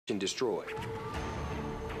and destroy.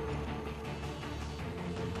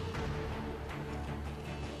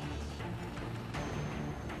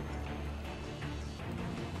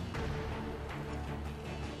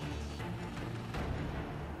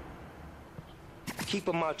 Keep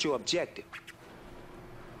them out your objective.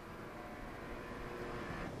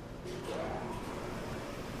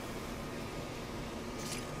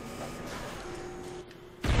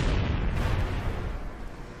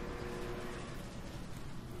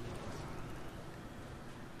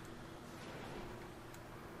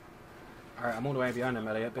 Alright, I'm all the way behind him,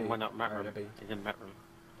 Elliot. I went up mat room. He's in mat room.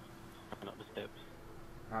 I went up the steps.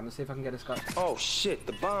 Alright, let's see if I can get this guy. Oh shit,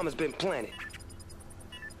 the bomb has been planted.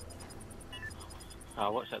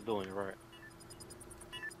 Watch that door on your right.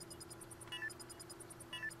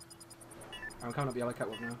 I'm coming up yellow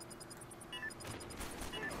catwalk now.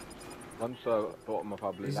 One's bottom of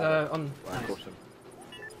our blue. He's on. Nice. Nice.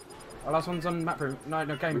 Oh, last one's on map room. No,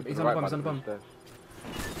 game. He's on the bomb. He's on the bomb.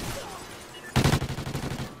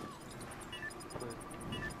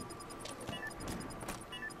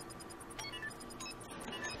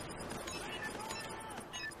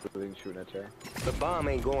 Shooting at you. The bomb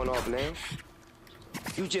ain't going off now.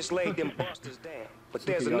 You just laid them busters down, but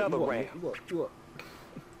there's another round. You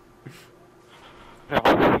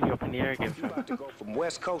up in the air again. You about to go from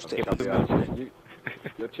west coast to east.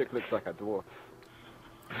 Your chick looks like a dwarf.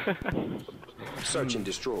 Search and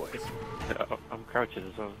destroy. I'm crouching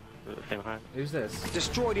as well, at the same height. Who's this?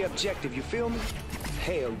 Destroy the objective, you feel me?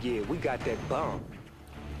 Hell yeah, we got that bomb.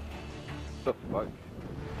 The fuck?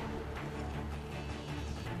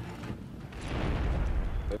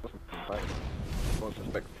 Wants to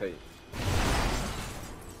spectate.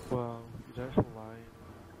 Wow, he's actually lying.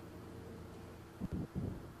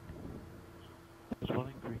 There's one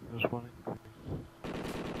in green, there's one in green.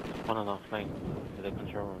 One on our flank, to the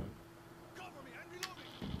control room.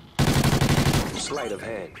 Sleight of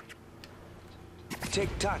hand.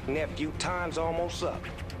 Tick-tock, nephew, time's almost up.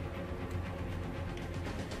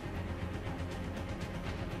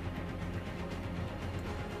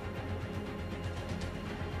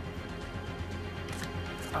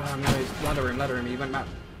 Oh no, he's ladder room, he went map.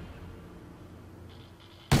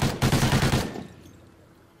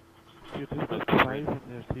 You did the 5 in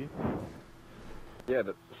their team? Yeah,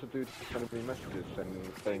 that's the dude sending me messages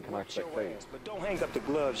and saying, can I spectate? But don't hang up the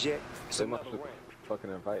gloves yet. They must have fucking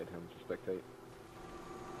invited him to spectate.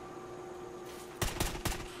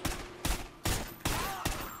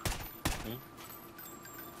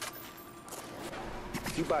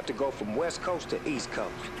 You about to go from west coast to east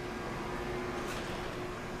coast.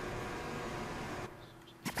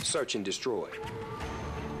 Search and destroy.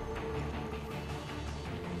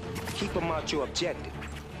 Keep them out your objective.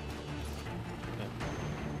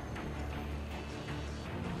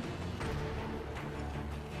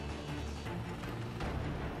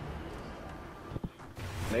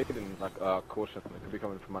 Naked and like caution, it could be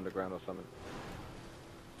coming from underground or something.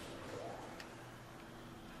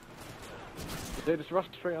 They just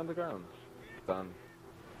rushed straight underground. Done.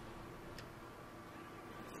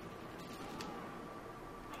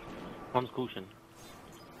 One's caution.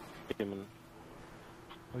 Human.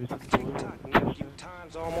 Tick-tock, nephew,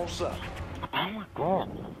 time's almost up. Oh my god.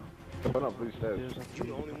 They're going up blue stairs. You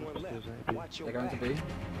the only one left. Watch your They're going to back. be.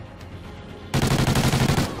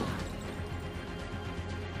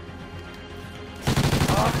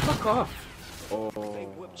 Oh, fuck off! They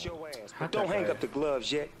Oh, whipped your ass. But don't hang up the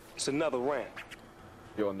gloves yet. It's another round.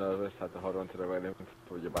 you're nervous, had to hold on to the railing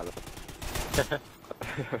for your balance.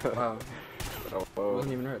 Wow. Oh, I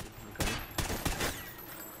wasn't even ready. Okay.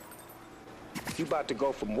 You about to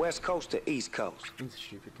go from west coast to east coast. It's a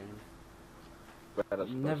stupid game. that's the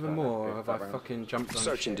Never first time more I've have played I that round. fucking jumped on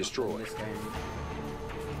Search shit and destroy. in this game.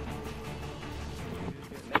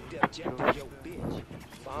 Make the objective your bitch.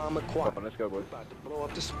 Bomb acquired. Come on, let's go, boys. About to blow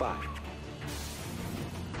up the spot.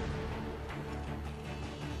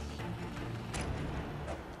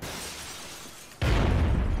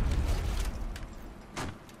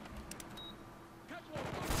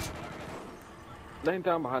 Laying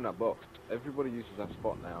down behind that box. Everybody uses that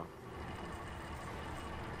spot now.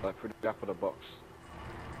 Like pretty gap of the box.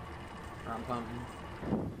 I'm planting.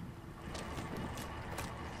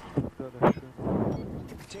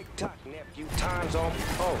 Tick-tock, nephew. Time's on.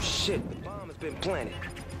 Oh shit, the bomb has been planted.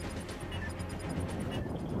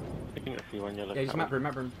 Picking a few on your left. Yeah, he's map room,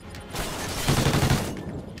 map room.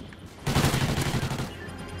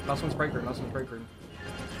 Last one's break room, last one's break room.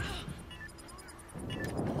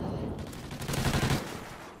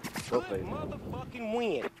 Well played. Motherfucking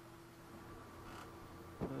win.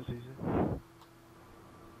 That was easy.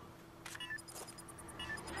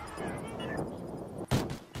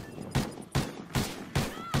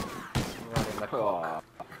 Oh,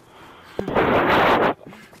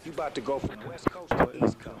 You about to go from West Coast to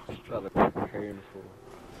East Coast. that looks painful.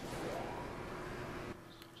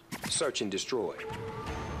 Search and destroy.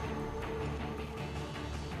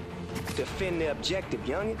 Defend the objective,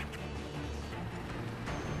 youngin'.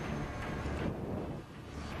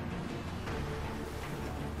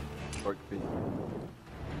 Work B.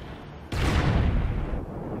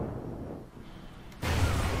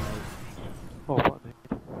 Oh, what the?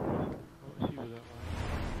 What was he with that line?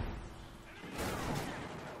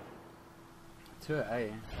 2 at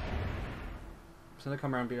A. Just gonna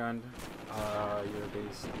come around behind. You're a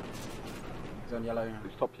beast. He's on yellow.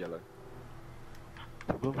 It's top yellow.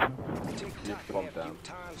 Boom. Tick-tock, Bomb nephew. down.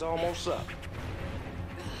 Time's almost up.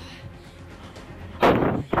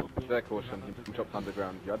 Their caution, he dropped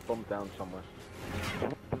underground. You had bomb down somewhere.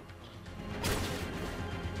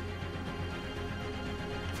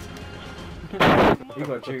 You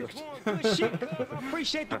got juked. Good shit, cuz. I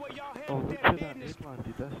appreciate the way y'all Oh, handled look that at that business. mid line.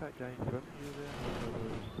 Did that guy in front of you there?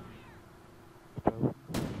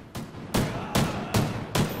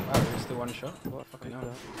 Wow, it's still one shot. What? Fucking Like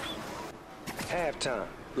hell. that? Halftime.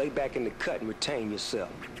 Lay back in the cut and retain yourself.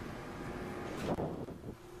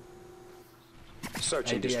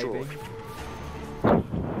 Search and destroy. Hey,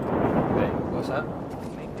 What's that?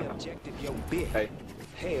 Make the objective your bit. hey.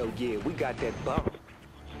 Hell yeah, we got that bomb.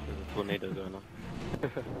 There's a tornado going on. You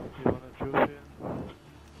wanna drill shit?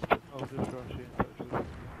 I'll just rush in.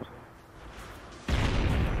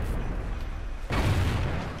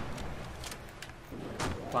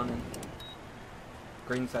 Planning.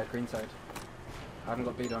 Green side, green side. I haven't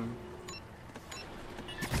got beat on.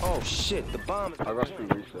 Oh shit, the bomb is. I rushed through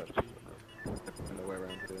research. In the way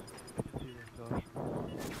around here. Nice.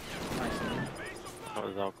 That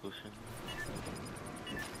was our caution.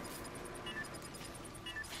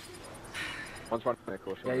 One's running their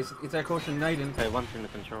caution. Yeah, it's their caution nading. Hey, one's in the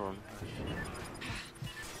control room.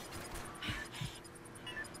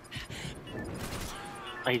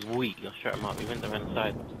 Oh, he's weak. I'll shut him up. He went around the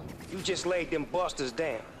side. You just laid them busters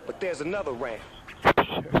down, but there's another round. I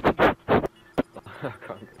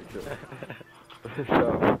can't get it.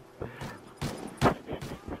 So,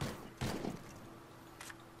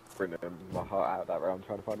 bring my heart out of that round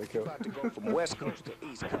trying to find a kill. About to go from West Coast to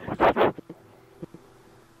East Coast.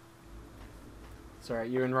 Sorry,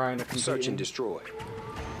 you and Ryan are competing. Search and destroy.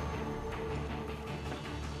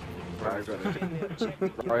 Right, I got this.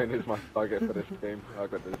 Ryan is my target for this game. I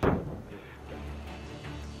got this.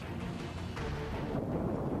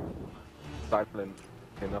 Cycling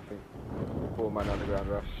in nothing. 4-man underground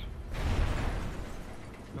rush.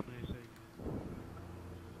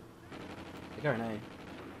 You're going A.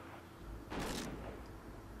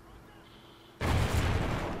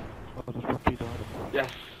 Oh, there's one beat on. Yes!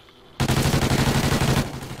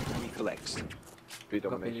 Reflex. B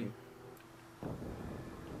domination.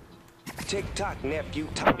 Tick-tock, nephew.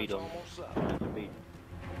 Time's Beat on. almost up. Beat.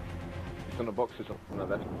 It's on the boxes on the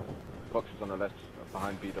left. Boxes on the left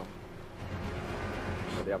behind B-dom.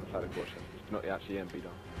 So the other side of caution. It's not actually in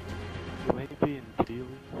B-dom. You might be in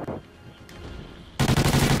dealing.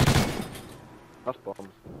 That's bomb.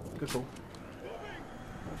 Good call.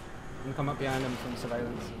 You can come up behind him from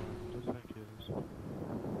surveillance. Just thank you.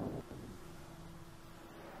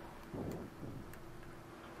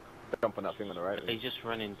 Jump on that thing on the right. He just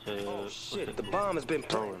ran into. Oh shit, the bomb has been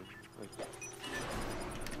control planted. room.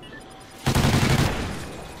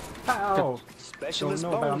 Ow! Specialist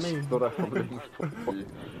Don't know about bonus. me. Thought I found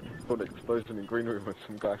an explosion in green room and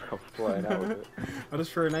some guy come flying out with it. I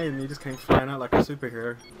just threw a nade and he just came flying out like a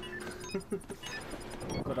superhero.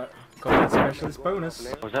 got that specialist bonus.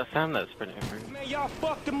 Was that Sam that sprinted through? Man, y'all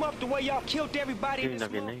fucked them up the way y'all killed everybody. Didn't This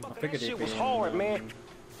have your name. motherfucker, Figured that shit it'd was be hard, in, man.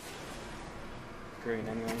 Green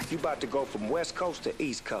anyway. You about to go from West Coast to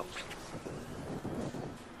East Coast.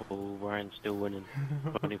 Oh, Ryan's still winning.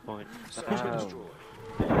 20 points. Search and destroy.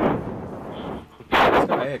 Let's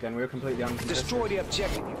go A again, we were completely uncontested. Destroy the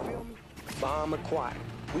objective, you feel me? Bomb acquired.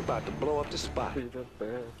 We about to blow up the spot. Let's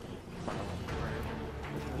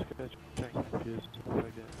go check confused.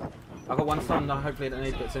 I got one stun, hopefully the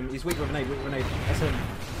nade gets him. He's weak with a nade, That's him.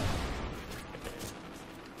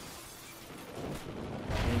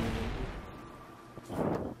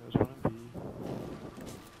 There's one in B.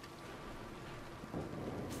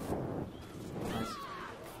 Nice.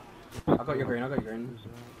 I got your green. Alright,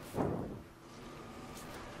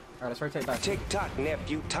 let's rotate back. Tick-tock,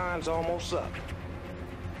 nephew. Time's almost up.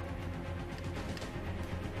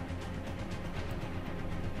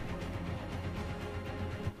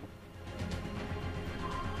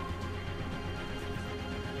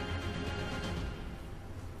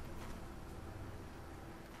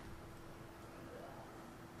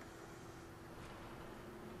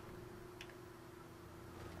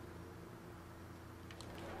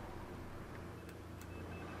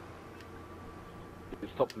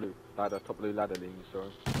 top blue ladder lean, you saw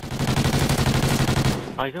him.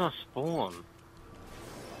 Oh, he's gonna spawn.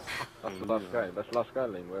 That's the last guy. That's the last guy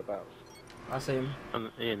lean. Whereabouts? I see him. Yeah,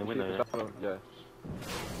 in the You see window. the tunnel? Yeah.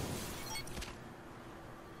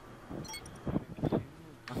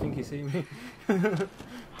 I think he see me.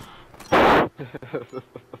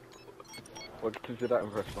 What gives you that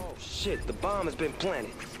impression? Oh shit, the bomb has been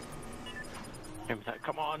planted. He's like,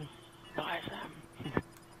 come on, die, Sam.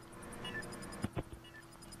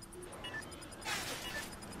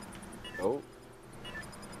 Oh.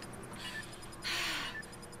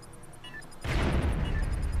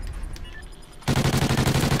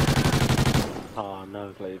 Oh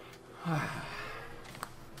no, Played.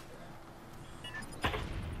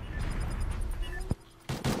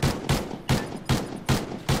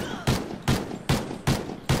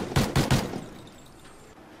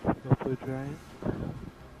 Go blue giant.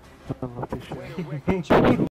 Unlucky shit. Way to wreck